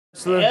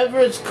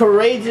Everett's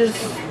Korageous,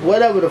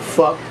 whatever the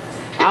fuck.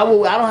 I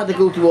don't have to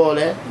go through all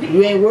that.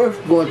 You ain't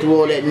worth going through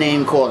all that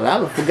name calling.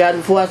 I forgot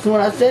before when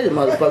I said it,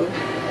 motherfucker.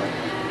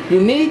 You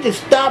need to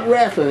stop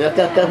wrestling.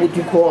 That's what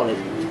you call it.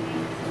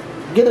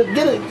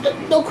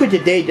 Don't quit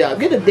your day job.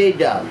 Get a day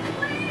job.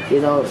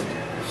 You know,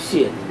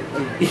 shit.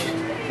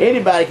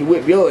 Anybody can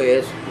whip your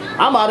ass.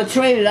 I'm out of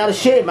training, out of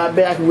shape. I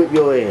bet I can whip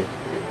your ass.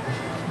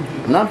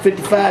 And I'm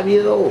 55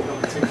 years old.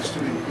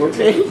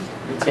 Okay?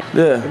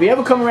 Yeah. If you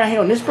ever come around here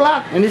on this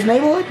block, in this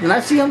neighborhood, and I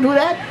see him do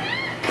that,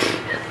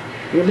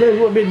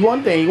 it's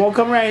one thing, you won't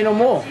come around here no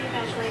more.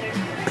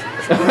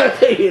 I'll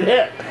tell you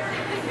that.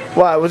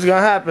 Why? What's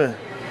gonna happen?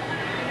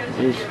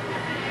 This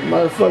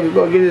motherfucker's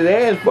gonna get his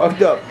ass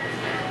fucked up.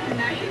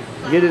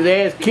 Get his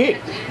ass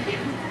kicked.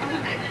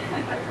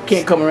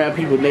 Can't come around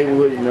people's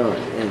neighborhoods, you know,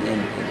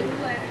 and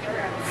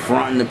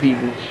fronting the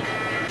people.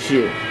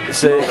 Shit.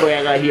 Say,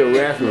 I got here a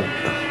wrestler.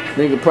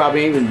 Nigga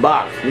probably ain't even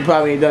boxed. He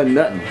probably ain't done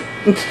nothing.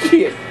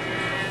 Shit.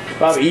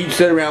 Probably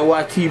sit around and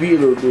watch TV a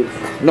little bit.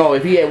 No,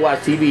 if he had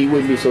watched TV, he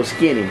wouldn't be so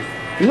skinny.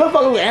 You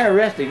motherfucker was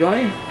anorexic, don't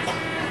he?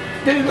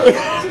 You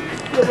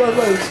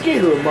motherfucker skinny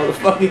little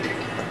motherfucker.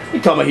 He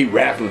talking about he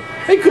wrestling.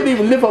 He couldn't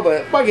even lift up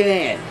a fucking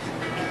hand.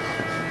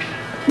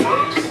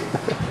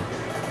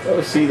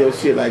 Don't see those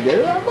shit like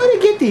that. Where they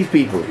get these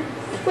people?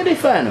 Where they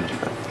find them?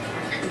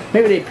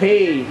 Maybe they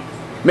paid.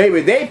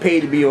 Maybe they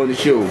paid to be on the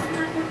show.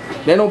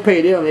 They don't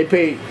pay them. They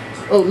pay.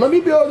 Oh, let me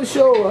be on the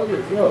show.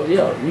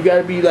 Yo, you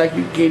gotta be like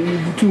you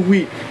too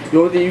weak. The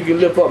only thing you can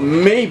lift up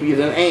maybe is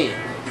an ant.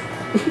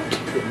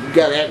 You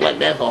gotta act like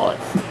that's hard.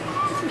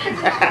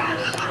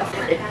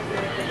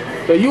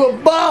 So you a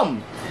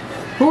bum.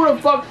 Who the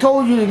fuck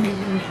told you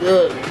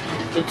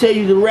to tell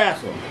you to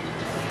wrestle?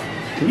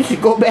 You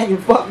should go back and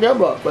fuck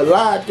them up for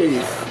lying to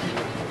you.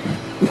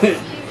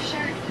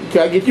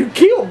 Try to get you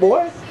killed,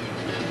 boy.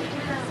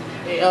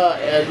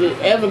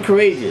 Ever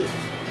Korageous,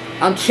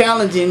 I'm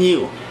challenging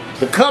you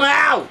to come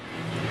out.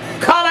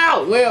 Come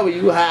out wherever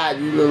you hide,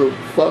 you little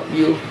fuck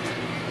you.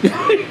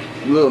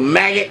 You little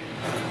maggot.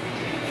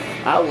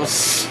 I will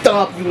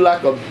stomp you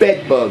like a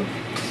bed bug.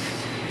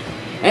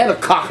 And a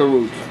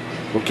cockroach.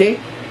 Okay?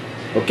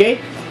 Okay?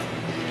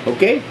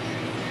 Okay?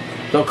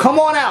 So come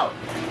on out.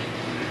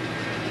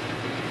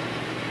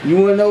 You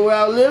wanna know where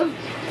I live?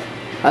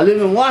 I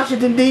live in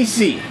Washington,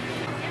 D.C.